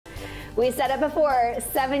We said it before,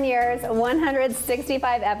 7 years,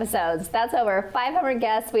 165 episodes. That's over 500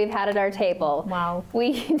 guests we've had at our table. Wow.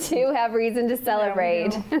 We do have reason to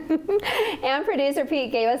celebrate. And producer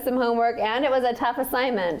Pete gave us some homework, and it was a tough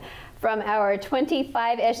assignment. From our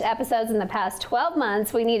 25-ish episodes in the past 12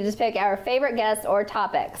 months, we needed to pick our favorite guests or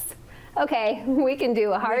topics. Okay, we can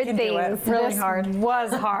do hard things. Really hard. It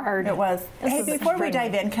was hard. It was. Hey, before we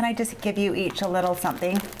dive in, can I just give you each a little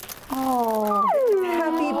something? Oh,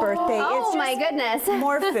 happy birthday. Oh, my goodness.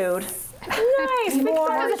 More food. Nice.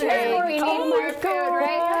 More food. We need more food,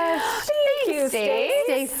 right? Thank you,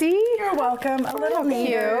 Stacy. You're welcome. A little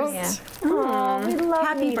meter. Yeah. Oh, we love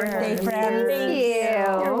Happy birthday, friends. Thank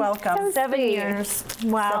you. You're welcome. 7 years.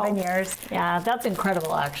 Wow. 7 years. Yeah, that's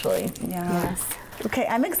incredible, actually. Yeah. Yes. Okay,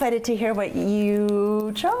 I'm excited to hear what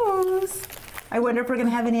you chose. I wonder if we're going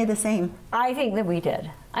to have any of the same. I think that we did.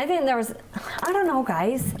 I think there was, I don't know,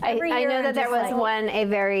 guys. I know that there was one, a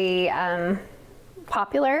very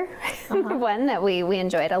popular one that we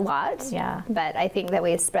enjoyed a lot. Yeah. But I think that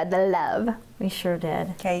we spread the love. We sure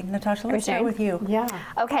did. Okay, Natasha, let's start with you. Yeah.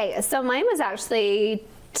 Okay, so mine was actually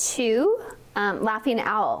 2 Laughing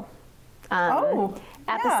Owl.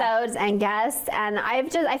 Episodes and guests, and I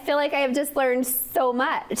feel like I have just learned so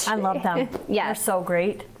much. I love them. Yeah, they're so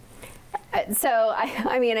great. So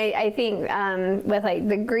I mean, I think with like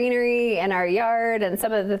the greenery in our yard and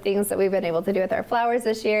some of the things that we've been able to do with our flowers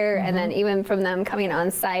this year, and then even from them coming on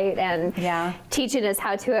site and teaching us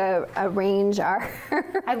how to arrange our.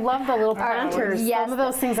 I love the little planters. Yes. Some of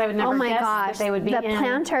those things I would never guess that they would be the in.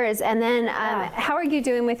 planters, and then how are you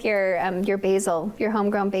doing with your basil, your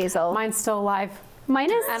homegrown basil? Mine's still alive.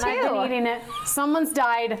 Mine is and too. I've been eating it. Someone's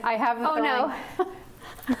died. I have a feeling. No.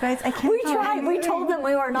 You guys, I can't. We tried. We told them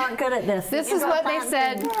we were not good at this. This is what they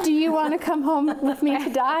said. Do you want to come home with me to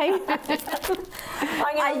die?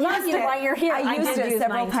 I love you while you're here. I used it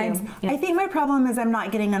several times. Yeah. I think my problem is I'm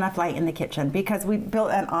not getting enough light in the kitchen because we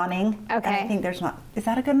built an awning. Okay. And I think there's not. Is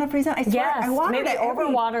that a good enough reason? I swear, Yes. I watered Maybe it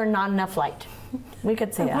overwater, not enough light. We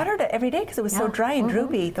could say I that. watered it every day because it was so dry and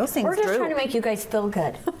droopy. Those things We're just droop. trying to make you guys feel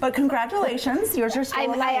good. But congratulations, yours are still I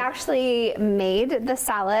alive. actually made the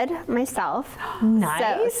salad myself.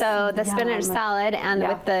 Nice. So the spinach salad and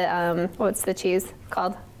with the what's the cheese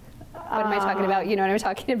called? What am I talking about? You know what I'm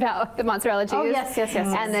talking about? The mozzarella cheese. Oh, yes.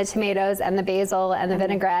 And the tomatoes and the basil and the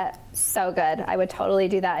vinaigrette. So good. I would totally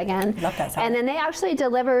do that again. Love that salad. And then they actually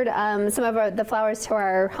delivered some of the flowers to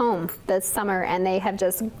our home this summer, and they have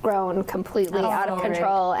just grown completely out of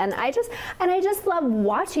control. And I just love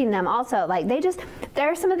watching them. Also, like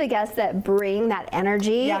there are some of the guests that bring that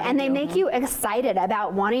energy, and they make you excited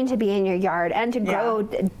about wanting to be in your yard and to grow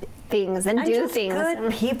things and do just things.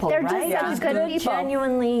 Good people, They're right? just such good people.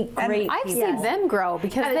 Genuinely great I've people. seen them grow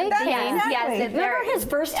because they came. Remember his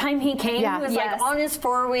first time he came? Yeah. He was like on his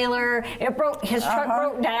 4-wheeler. It broke. His truck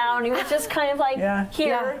broke down. He was just kind of like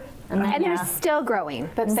here. And they're still growing.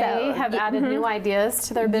 But they have added new ideas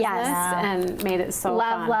to their business and made it so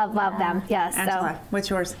fun. Love them. Yes. Angela, what's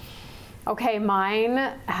yours? Okay, mine,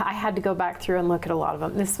 I had to go back through and look at a lot of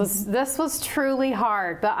them. This was truly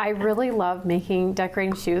hard, but I really love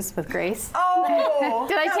decorating shoes with Grace. Oh,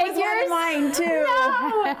 did I take yours? Mine too.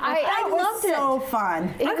 No, I loved it. So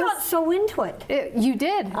fun. I got so into it. You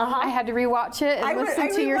did. I had to rewatch it and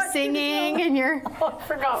listen to your singing and your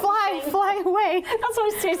fly away. That's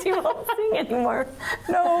why Stacey won't sing anymore.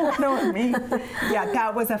 No, me. Yeah,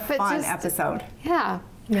 that was a fun episode. Yeah.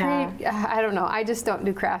 I don't know. I just don't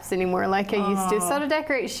do crafts anymore like I used to. So to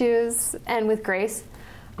decorate shoes and with Grace,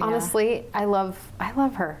 honestly, I love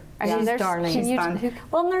her. I mean, She's darling. She's fun.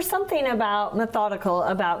 Well, and there's something about methodical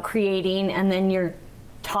about creating, and then you're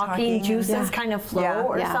talking juices kind of flow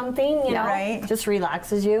or something. You know, right? Just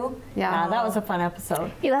relaxes you. Yeah, that was a fun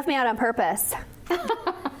episode. You left me out on purpose.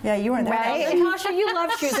 Yeah, you weren't there. Right? Natasha, you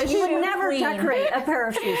love shoes. You would never decorate a pair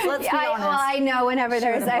of shoes. Let's be honest. Well, I know whenever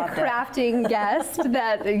there's a crafting guest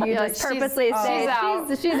that you just purposely say,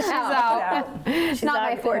 she's out. She's not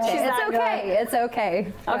my forte. It's okay. It's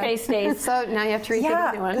okay. Okay, Stace. So now you have to repeat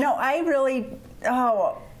the new one. No, I really,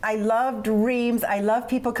 I loved Reams. I love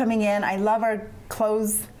people coming in. I love our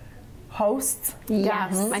clothes hosts.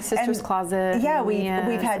 Yes, my sister's closet. Yeah, we've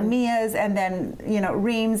had Mia's, and then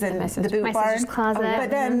Reams and the Boot my Barn. sister's closet. But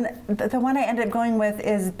then the one I ended up going with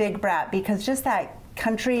is Big Brat, because just that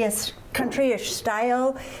countryish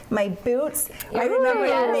style. My boots. I remember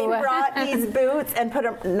they brought these boots and put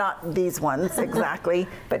them, not these ones exactly,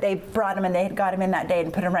 but they brought them and they got them in that day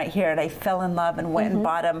and put them right here. And I fell in love and went and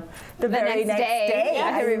bought them the very next day.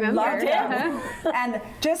 Yeah, I remember. Loved them. And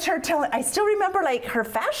just her telling, I still remember like her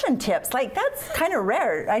fashion tips. Like that's kind of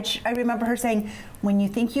rare. I remember her saying, when you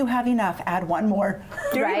think you have enough, add one more.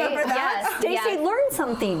 Do you remember that? Yes. Stacy learned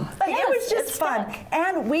something. Like, it was just fun.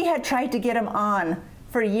 And we had tried to get them on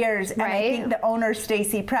for years, and I think the owner,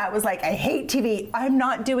 Stacy Pratt, was like, I hate TV, I'm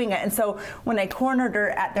not doing it. And so when I cornered her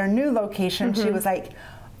at their new location, she was like,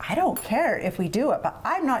 I don't care if we do it, but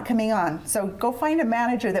I'm not coming on. So go find a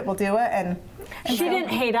manager that will do it. And she didn't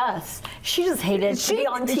hate us. She just hated to be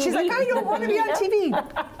on TV. She's like, I don't want to be on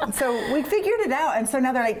TV. So we figured it out. And so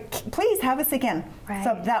now they're like, please have us again. Right.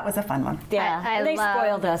 So that was a fun one. Yeah, they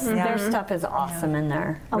spoiled us. Their stuff is awesome in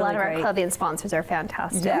there. A lot of our clothing sponsors are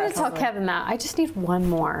fantastic. I'm going to tell Kevin that. I just need one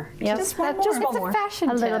more. Yep. Just one more. It's a fashion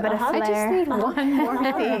A little bit of I just flair. need one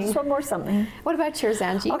more thing. Just one more something. What about yours,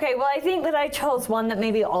 Angie? Okay, well, I think that I chose one that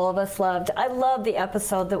maybe all of us loved. I love the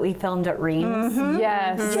episode that we filmed at Reams.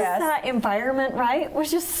 Yes. Just that environment, right, was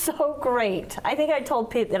just so great. I think I told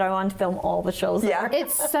Pete that I wanted to film all the shows there.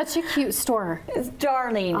 It's such a cute store. It's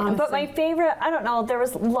darling. Honestly. But my favorite, I don't know, there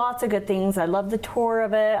was lots of good things. I loved the tour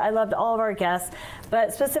of it. I loved all of our guests.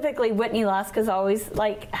 But specifically, Whitney Lusk has always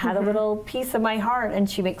had a little piece of my heart, and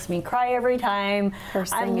she makes me cry every time.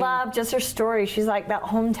 I love just her story. She's like that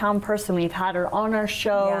hometown person. We've had her on our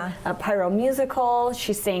show at Pyro Musical.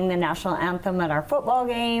 She sang the national anthem at our football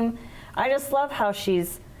game. I just love how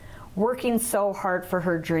she's working so hard for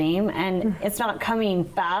her dream, and it's not coming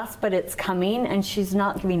fast, but it's coming, and she's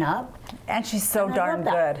not giving up. And she's so darn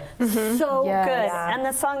good. So good. And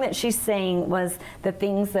the song that she sang was The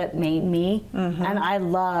Things That Made Me, and I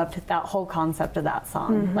loved that whole concept of that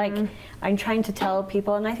song. Like, I'm trying to tell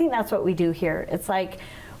people, and I think that's what we do here. It's like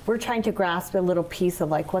we're trying to grasp a little piece of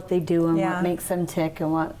like what they do and what makes them tick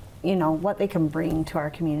and what, you know, what they can bring to our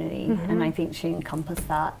community. And I think she encompassed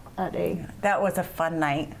that. That was a fun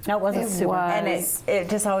night. That was a super And it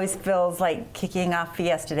just always feels like kicking off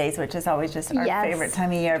Fiesta Days, which is always just our favorite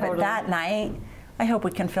time of year. But that night, I hope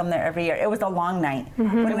we can film there every year. It was a long night.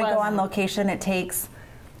 When we go on location, it takes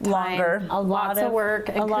longer. Lots of work.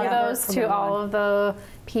 And kudos to all of the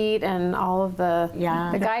Pete and all of the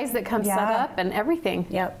guys that come set up and everything.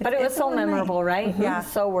 Yeah, but it was so memorable, right? Yeah,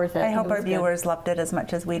 so worth it. I hope our viewers loved it as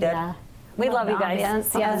much as we did. Yeah. We love you guys.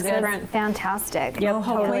 Yes, it's fantastic. Well,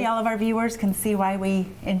 hopefully all of our viewers can see why we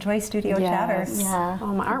enjoy Studio Chatters. Yeah.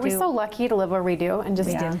 Aren't we so lucky to live where we do? And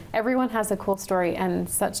just everyone has a cool story and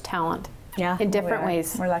such talent in different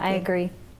ways. We're lucky. I agree.